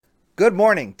Good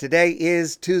morning. Today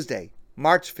is Tuesday,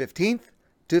 March 15th,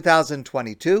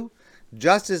 2022.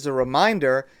 Just as a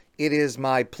reminder, it is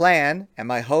my plan and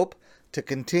my hope to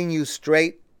continue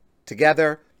straight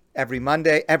together every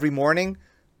morning,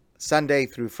 Sunday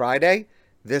through Friday,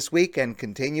 this week and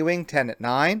continuing 10 at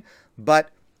 9.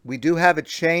 But we do have a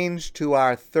change to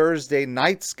our Thursday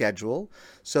night schedule.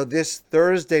 So this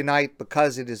Thursday night,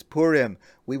 because it is Purim,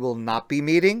 we will not be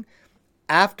meeting.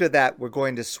 After that, we're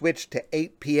going to switch to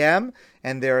 8 p.m.,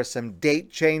 and there are some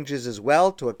date changes as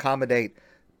well to accommodate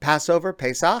Passover,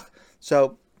 Pesach.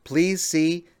 So please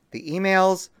see the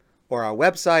emails or our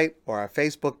website or our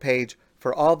Facebook page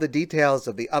for all the details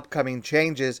of the upcoming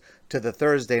changes to the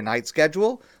Thursday night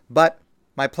schedule. But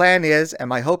my plan is, and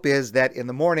my hope is, that in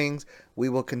the mornings we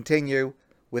will continue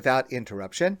without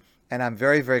interruption, and I'm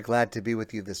very, very glad to be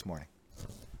with you this morning.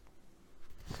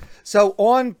 So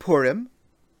on Purim,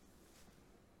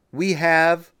 we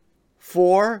have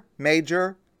 4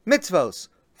 major mitzvos,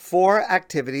 4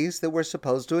 activities that we're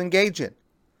supposed to engage in.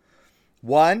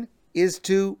 One is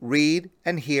to read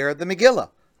and hear the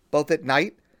Megillah, both at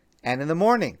night and in the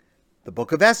morning, the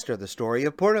book of Esther, the story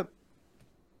of Purim.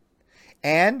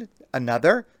 And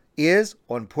another is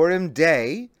on Purim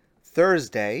day,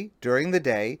 Thursday, during the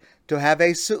day, to have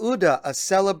a seudah, a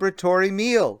celebratory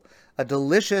meal, a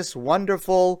delicious,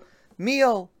 wonderful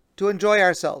meal to enjoy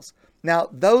ourselves. Now,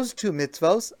 those 2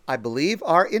 mitzvos, I believe,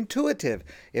 are intuitive.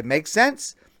 It makes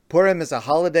sense. Purim is a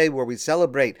holiday where we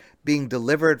celebrate being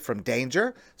delivered from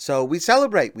danger. So we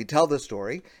celebrate, we tell the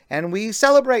story, and we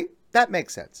celebrate. That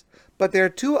makes sense. But there are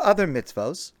 2 other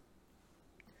mitzvos.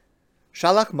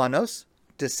 Shalach manos,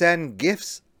 to send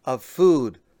gifts of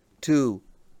food to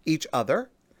each other,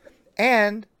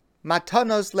 and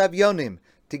matanos levyonim,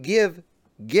 to give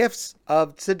gifts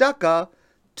of tzedakah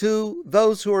to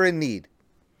those who are in need.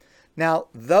 Now,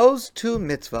 those 2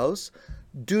 mitzvos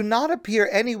do not appear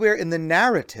anywhere in the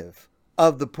narrative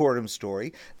of the Purim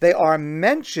story. They are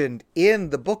mentioned in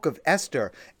the book of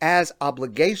Esther as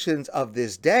obligations of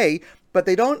this day, but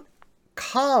they don't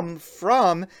come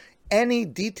from any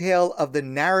detail of the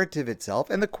narrative itself.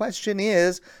 And the question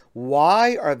is,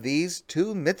 why are these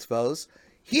 2 mitzvos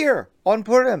here on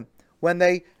Purim when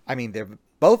they're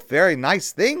both very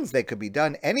nice things. They could be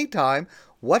done anytime.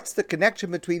 What's the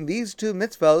connection between these 2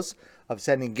 mitzvos of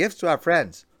sending gifts to our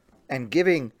friends and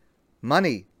giving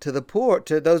money to the poor,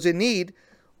 to those in need?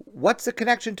 What's the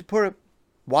connection to Purim?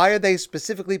 Why are they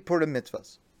specifically Purim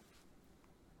mitzvos?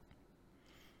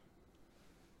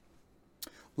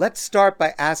 Let's start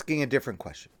by asking a different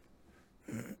question.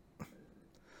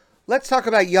 Let's talk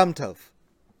about Yom Tov,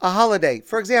 a holiday,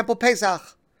 for example,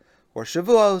 Pesach, or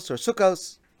Shavuos, or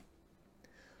Sukkos.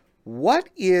 What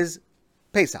is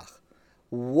Pesach?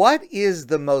 What is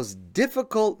the most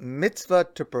difficult mitzvah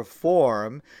to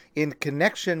perform in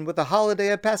connection with the holiday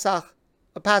of Pesach,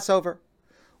 a Passover?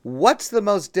 What's the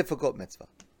most difficult mitzvah?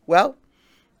 Well,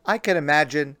 I can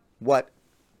imagine what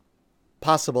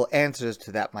possible answers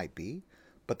to that might be,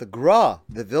 but the Gra,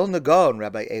 the Vilna Gaon,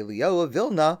 Rabbi Eliyahu of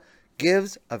Vilna,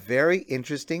 gives a very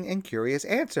interesting and curious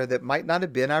answer that might not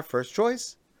have been our first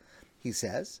choice. He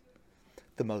says,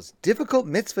 the most difficult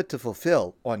mitzvah to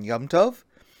fulfill on Yom Tov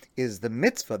is the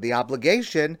mitzvah, the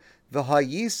obligation,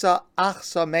 v'hayisa ach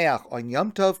sameach. On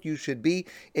Yom Tov, you should be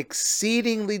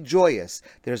exceedingly joyous.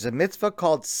 There's a mitzvah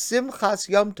called Simchas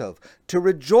Yom Tov, to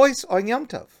rejoice on Yom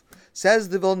Tov. Says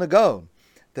the Vilna Gaon,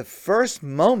 the first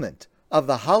moment of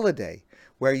the holiday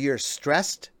where you're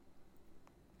stressed,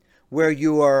 where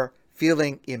you are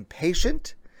feeling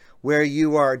impatient, where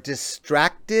you are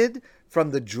distracted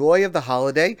from the joy of the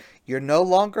holiday, you're no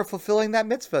longer fulfilling that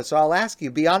mitzvah. So I'll ask you,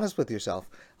 be honest with yourself.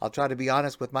 I'll try to be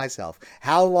honest with myself.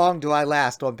 How long do I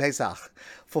last on Pesach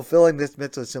fulfilling this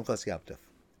mitzvah, Simchas Yom Tov?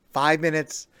 5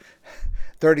 minutes,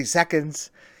 30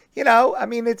 seconds.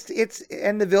 It's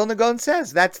and the Vilna Gaon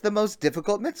says that's the most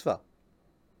difficult mitzvah.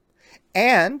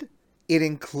 And it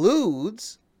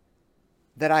includes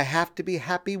that I have to be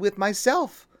happy with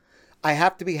myself. I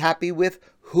have to be happy with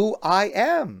who I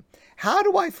am. How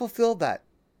do I fulfill that?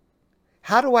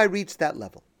 How do I reach that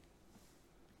level?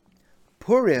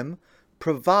 Purim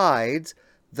provides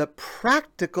the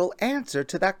practical answer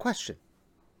to that question.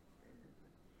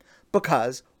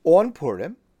 Because on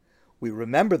Purim, we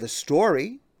remember the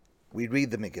story, we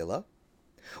read the Megillah,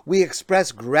 we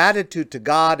express gratitude to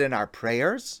God in our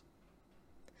prayers,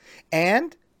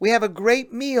 and we have a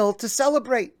great meal to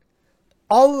celebrate.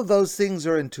 All of those things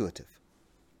are intuitive.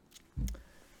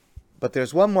 But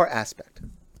there's one more aspect.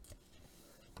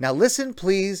 Now listen,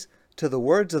 please, to the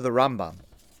words of the Rambam,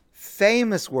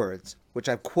 famous words which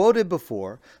I've quoted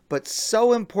before, but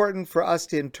so important for us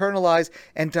to internalize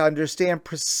and to understand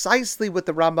precisely what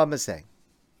the Rambam is saying.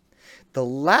 The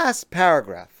last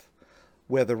paragraph,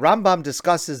 where the Rambam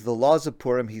discusses the laws of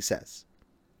Purim, he says,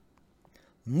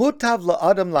 Mutav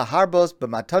la'adam laharbos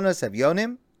b'matanos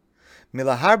evyonim,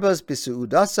 milaharbos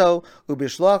b'su'udaso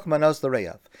u'bishloach manos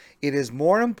l'reyav. It is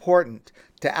more important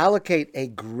to allocate a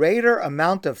greater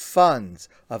amount of funds,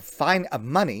 of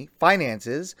money,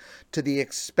 finances, to the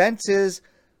expenses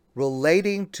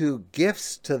relating to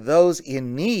gifts to those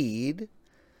in need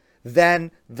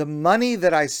than the money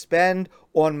that I spend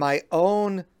on my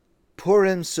own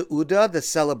Purim Su'uda, the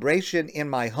celebration in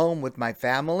my home with my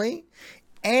family,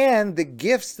 and the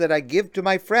gifts that I give to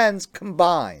my friends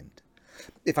combined.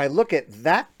 If I look at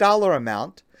that dollar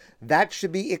amount, that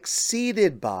should be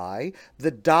exceeded by the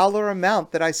dollar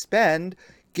amount that I spend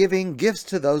giving gifts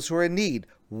to those who are in need.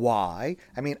 Why?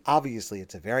 I mean, obviously,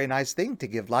 it's a very nice thing to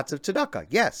give lots of tzedakah,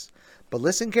 yes, but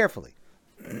listen carefully.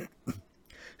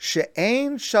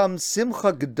 She'ein sham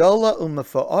simcha gedola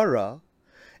u'mefa'ora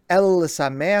el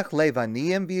l'sameach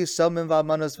levaniyim v'yisomim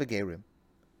v'almanos v'gerim.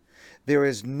 There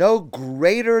is no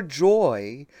greater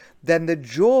joy than the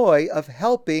joy of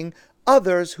helping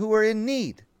others who are in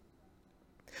need.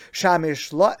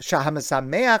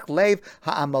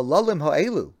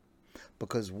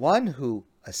 Because one who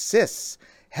assists,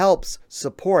 helps,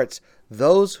 supports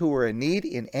those who are in need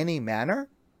in any manner,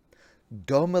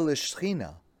 Doma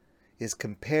l'shchina, is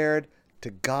compared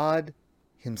to God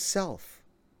himself.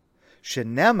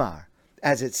 Shenemar,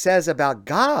 as it says about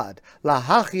God,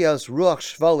 Lahachios ruach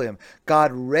shvolim,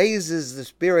 God raises the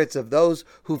spirits of those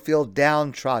who feel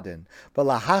downtrodden. But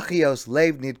Lahachios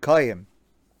lev nidkoyim,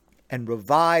 and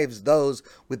revives those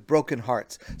with broken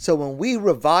hearts. So when we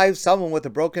revive someone with a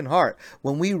broken heart,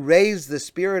 when we raise the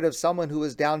spirit of someone who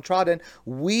is downtrodden,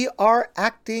 we are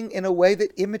acting in a way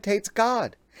that imitates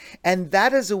God. And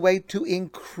that is a way to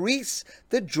increase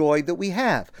the joy that we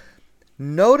have.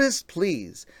 Notice,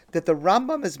 please, that the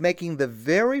Rambam is making the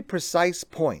very precise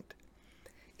point.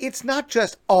 It's not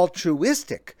just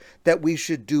altruistic that we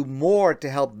should do more to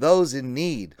help those in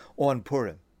need on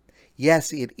Purim.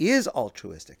 Yes, it is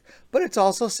altruistic, but it's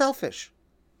also selfish.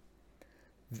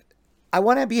 I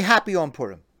want to be happy on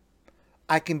Purim.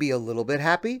 I can be a little bit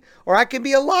happy, or I can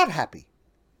be a lot happy.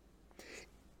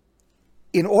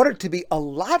 In order to be a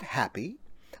lot happy,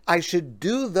 I should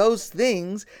do those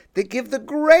things that give the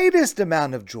greatest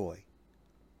amount of joy.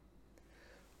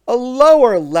 A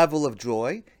lower level of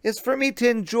joy is for me to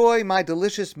enjoy my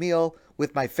delicious meal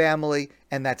with my family,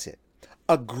 and that's it.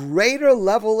 A greater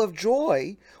level of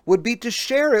joy would be to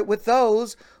share it with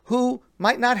those who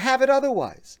might not have it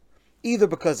otherwise, either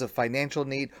because of financial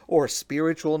need or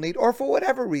spiritual need or for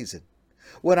whatever reason.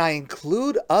 When I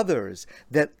include others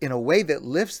that in a way that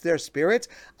lifts their spirits,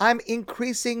 I'm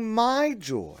increasing my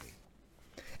joy.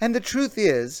 And the truth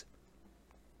is,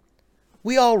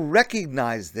 we all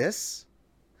recognize this.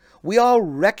 We all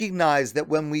recognize that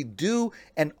when we do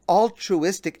an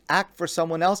altruistic act for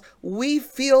someone else, we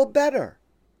feel better.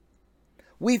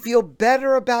 We feel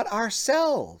better about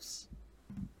ourselves.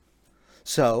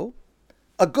 So,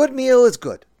 a good meal is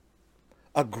good.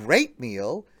 A great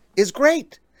meal is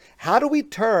great. How do we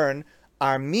turn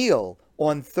our meal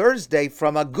on Thursday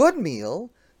from a good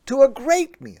meal to a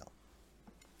great meal?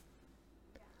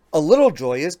 A little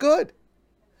joy is good.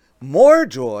 More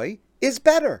joy is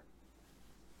better.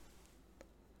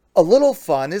 A little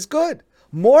fun is good.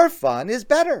 More fun is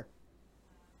better.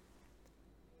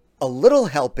 A little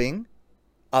helping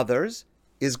others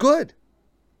is good.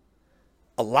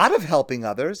 A lot of helping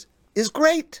others is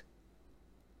great.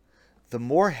 The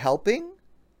more helping,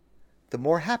 the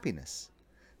more happiness,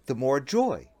 the more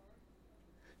joy.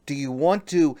 Do you want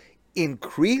to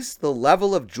increase the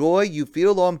level of joy you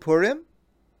feel on Purim?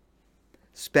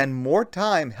 Spend more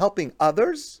time helping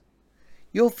others.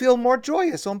 You'll feel more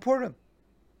joyous on Purim.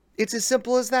 It's as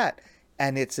simple as that.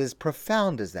 And it's as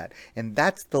profound as that. And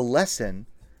that's the lesson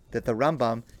that the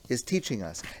Rambam is teaching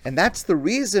us. And that's the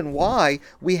reason why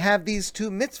we have these two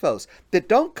mitzvos that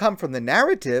don't come from the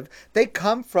narrative. They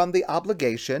come from the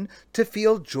obligation to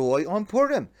feel joy on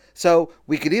Purim. So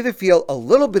we could either feel a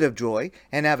little bit of joy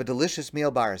and have a delicious meal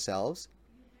by ourselves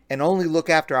and only look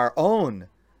after our own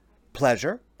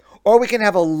pleasure, or we can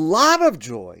have a lot of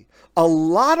joy, a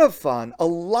lot of fun, a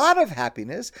lot of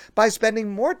happiness by spending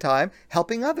more time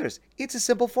helping others. It's a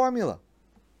simple formula.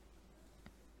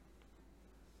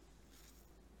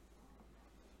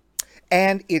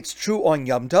 And it's true on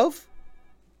Yom Tov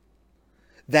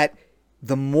that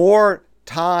the more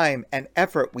time and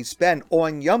effort we spend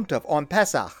on Yom Tov, on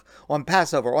Pesach, on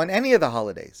Passover, on any of the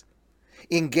holidays,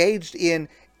 engaged in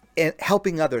and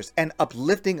helping others and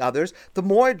uplifting others, the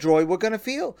more joy we're going to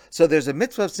feel. So there's a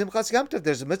mitzvah of Simchas Yom Tov.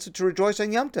 There's a mitzvah to rejoice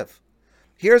on Yom Tov.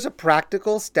 Here's a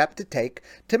practical step to take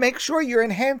to make sure you're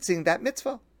enhancing that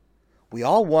mitzvah. We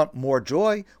all want more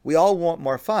joy. We all want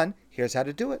more fun. Here's how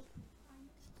to do it.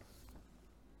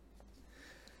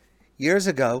 Years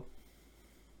ago,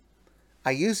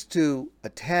 I used to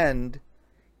attend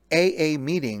AA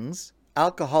meetings,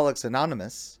 Alcoholics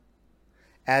Anonymous,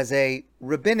 as a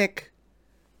rabbinic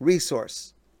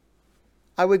resource.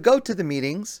 I would go to the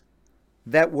meetings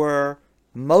that were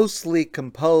mostly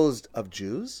composed of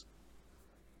Jews,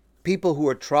 people who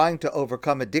were trying to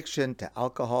overcome addiction to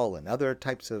alcohol and other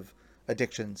types of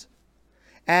addictions.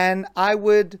 And I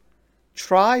would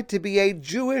try to be a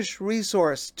Jewish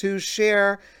resource to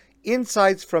share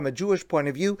insights from a Jewish point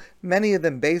of view, many of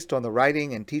them based on the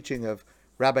writing and teaching of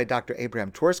Rabbi Dr.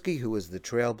 Abraham Twersky, who was the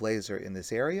trailblazer in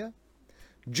this area.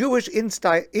 Jewish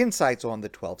insights on the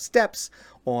 12 steps,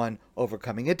 on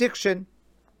overcoming addiction.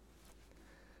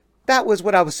 That was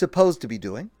what I was supposed to be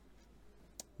doing.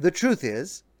 The truth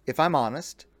is, if I'm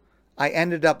honest, I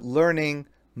ended up learning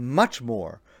much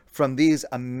more from these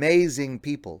amazing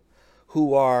people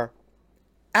who are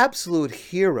absolute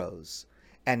heroes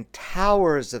and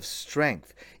towers of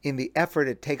strength in the effort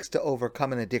it takes to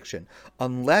overcome an addiction.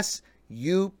 Unless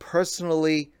you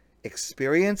personally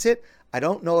experience it, I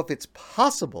don't know if it's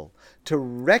possible to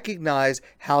recognize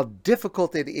how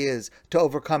difficult it is to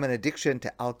overcome an addiction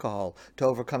to alcohol, to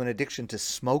overcome an addiction to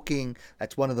smoking.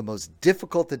 That's one of the most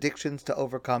difficult addictions to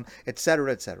overcome,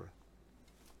 etc., etc.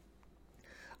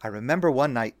 I remember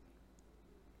one night,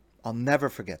 I'll never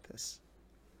forget this.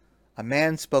 A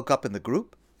man spoke up in the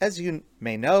group. As you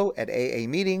may know, at AA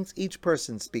meetings, each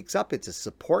person speaks up. It's a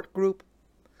support group.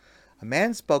 A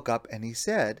man spoke up and he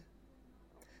said,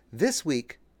 "This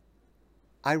week,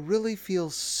 I really feel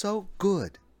so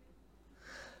good.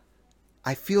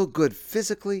 I feel good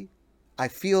physically. I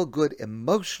feel good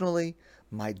emotionally.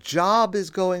 My job is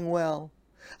going well.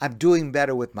 I'm doing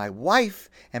better with my wife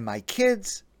and my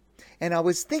kids." And I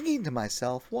was thinking to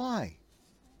myself, why?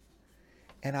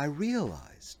 And I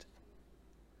realized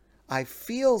I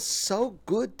feel so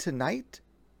good tonight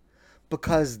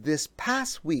because this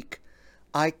past week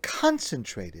I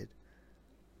concentrated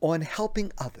on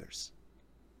helping others.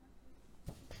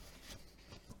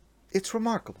 It's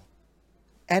remarkable,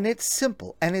 and it's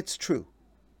simple, and it's true.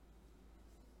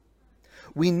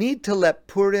 We need to let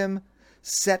Purim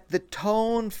set the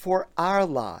tone for our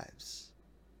lives.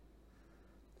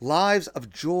 Lives of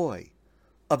joy,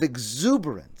 of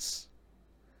exuberance,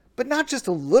 but not just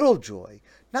a little joy,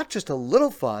 not just a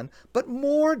little fun, but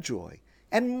more joy,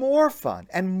 and more fun,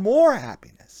 and more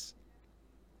happiness.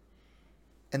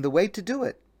 And the way to do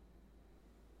it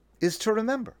is to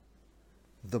remember,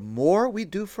 the more we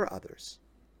do for others,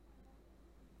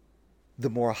 the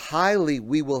more highly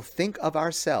we will think of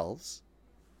ourselves,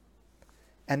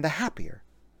 and the happier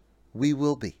we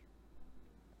will be.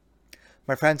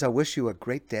 My friends, I wish you a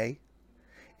great day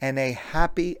and a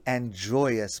happy and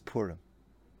joyous Purim.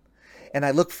 And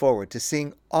I look forward to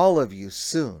seeing all of you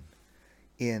soon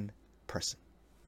in person.